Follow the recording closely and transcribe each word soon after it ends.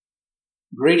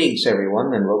Greetings,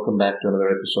 everyone, and welcome back to another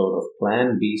episode of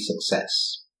Plan B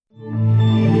Success.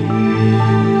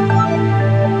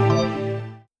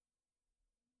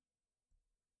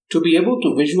 To be able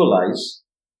to visualize,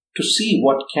 to see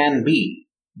what can be,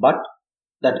 but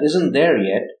that isn't there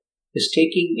yet, is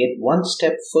taking it one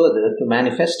step further to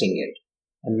manifesting it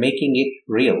and making it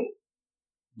real.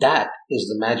 That is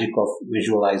the magic of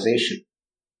visualization.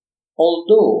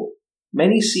 Although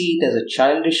many see it as a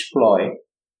childish ploy,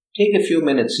 take a few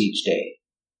minutes each day,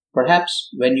 perhaps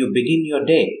when you begin your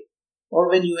day or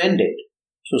when you end it.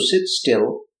 So sit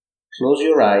still, close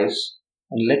your eyes,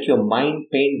 and let your mind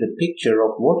paint the picture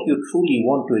of what you truly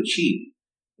want to achieve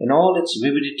in all its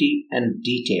vividity and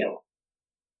detail.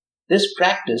 This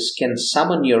practice can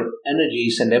summon your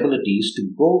energies and abilities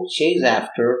to go chase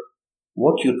after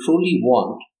what you truly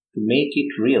want to make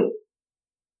it real.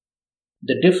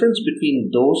 The difference between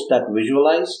those that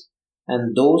visualize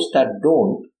and those that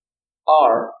don't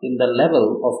are in the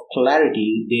level of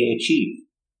clarity they achieve.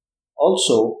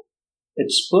 Also,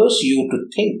 it spurs you to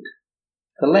think,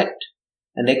 collect,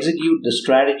 and execute the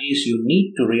strategies you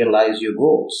need to realize your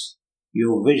goals,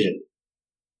 your vision.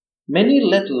 Many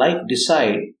let life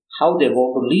decide how they're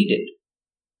going to lead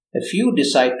it. A few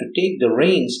decide to take the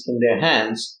reins in their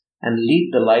hands and lead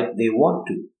the life they want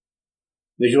to.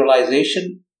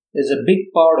 Visualization is a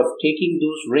big part of taking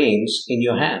those reins in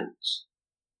your hands.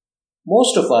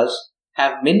 Most of us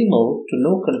have minimal to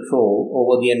no control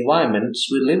over the environments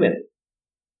we live in.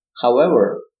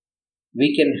 However,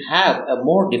 we can have a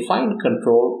more defined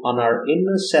control on our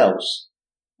inner selves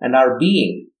and our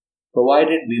being,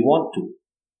 provided we want to.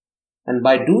 And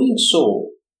by doing so,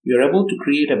 you're able to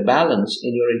create a balance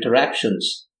in your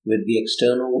interactions with the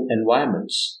external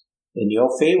environments in your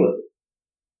favor.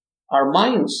 Our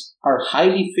minds are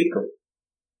highly fickle.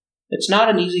 It's not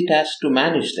an easy task to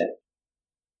manage them.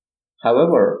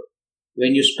 However,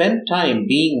 when you spend time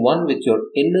being one with your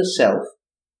inner self,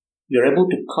 you're able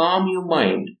to calm your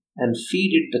mind and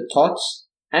feed it the thoughts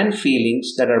and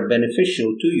feelings that are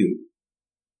beneficial to you.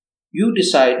 You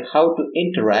decide how to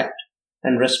interact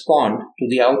and respond to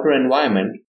the outer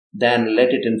environment than let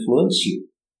it influence you.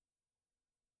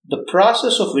 The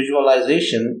process of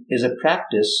visualization is a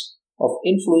practice of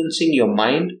influencing your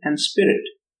mind and spirit,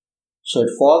 so it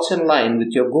falls in line with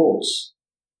your goals.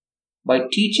 By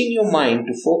teaching your mind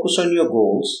to focus on your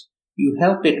goals, you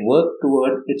help it work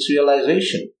toward its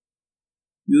realization.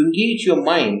 You engage your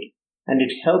mind and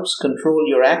it helps control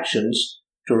your actions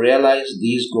to realize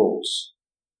these goals.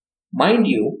 Mind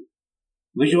you,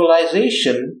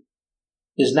 visualization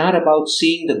is not about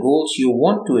seeing the goals you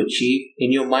want to achieve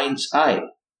in your mind's eye,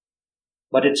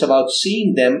 but it's about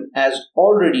seeing them as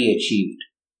already achieved,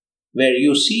 where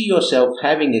you see yourself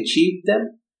having achieved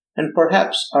them and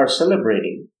perhaps are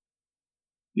celebrating.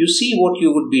 You see what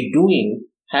you would be doing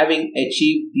having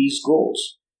achieved these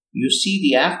goals. You see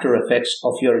the after effects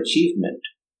of your achievement.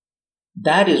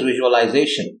 That is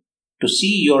visualization, to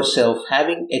see yourself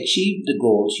having achieved the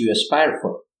goals you aspire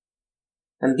for.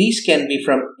 And these can be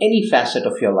from any facet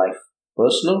of your life,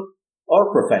 personal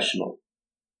or professional.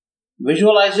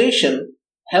 Visualization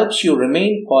helps you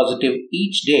remain positive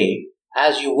each day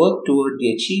as you work toward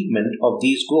the achievement of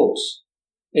these goals.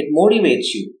 It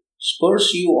motivates you, spurs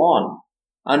you on,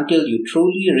 until you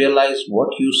truly realize what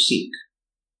you seek.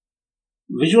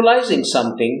 Visualizing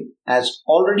something as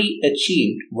already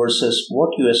achieved versus what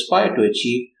you aspire to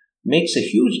achieve makes a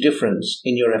huge difference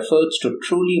in your efforts to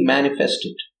truly manifest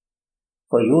it.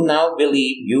 For you now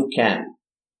believe you can.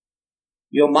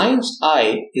 Your mind's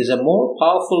eye is a more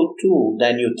powerful tool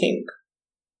than you think.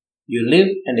 You live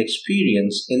and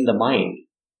experience in the mind,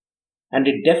 and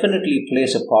it definitely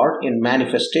plays a part in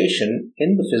manifestation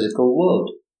in the physical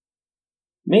world.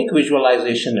 Make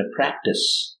visualization a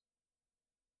practice.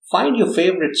 Find your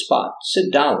favorite spot,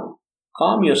 sit down,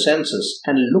 calm your senses,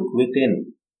 and look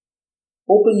within.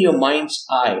 Open your mind's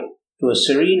eye to a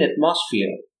serene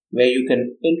atmosphere where you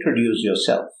can introduce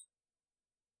yourself.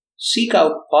 Seek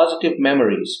out positive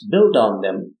memories, build on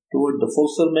them toward the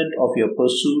fulfillment of your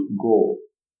pursued goal.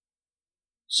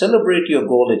 Celebrate your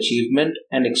goal achievement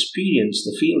and experience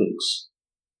the feelings.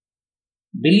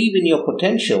 Believe in your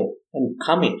potential and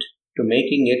commit to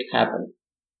making it happen.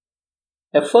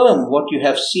 Affirm what you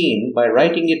have seen by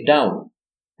writing it down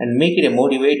and make it a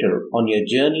motivator on your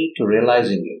journey to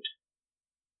realizing it.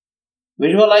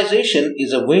 Visualization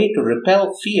is a way to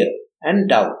repel fear and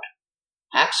doubt,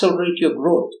 accelerate your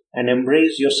growth, and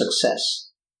embrace your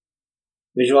success.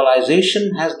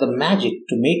 Visualization has the magic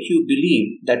to make you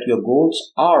believe that your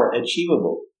goals are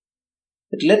achievable.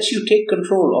 It lets you take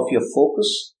control of your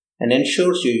focus and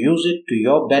ensures you use it to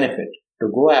your benefit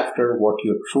to go after what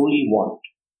you truly want.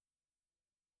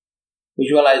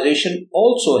 Visualization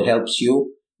also helps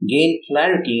you gain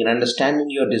clarity in understanding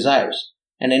your desires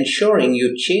and ensuring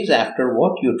you chase after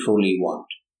what you truly want.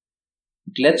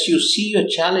 It lets you see your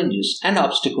challenges and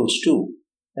obstacles too,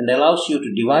 and allows you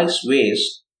to devise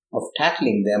ways of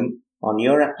tackling them on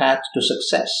your path to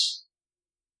success.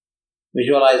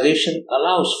 Visualization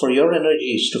allows for your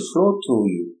energies to flow through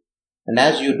you, and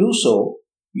as you do so,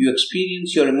 you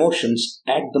experience your emotions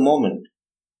at the moment.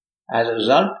 As a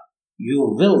result,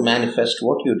 you will manifest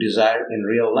what you desire in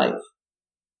real life.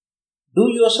 Do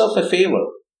yourself a favor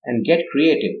and get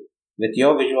creative with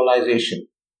your visualization,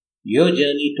 your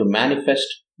journey to manifest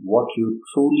what you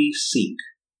truly seek.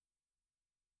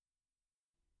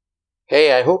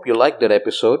 Hey, I hope you liked that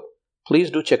episode. Please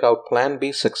do check out Plan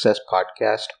B Success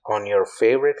Podcast on your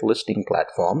favorite listening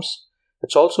platforms.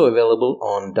 It's also available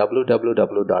on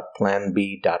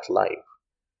www.planb.live.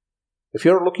 If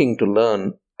you're looking to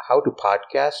learn how to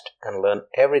podcast and learn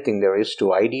everything there is to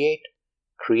ideate,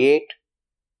 create,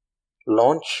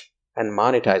 launch, and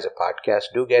monetize a podcast,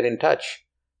 do get in touch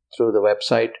through the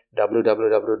website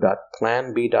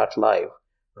www.planb.live,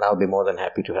 and I'll be more than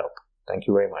happy to help. Thank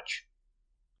you very much.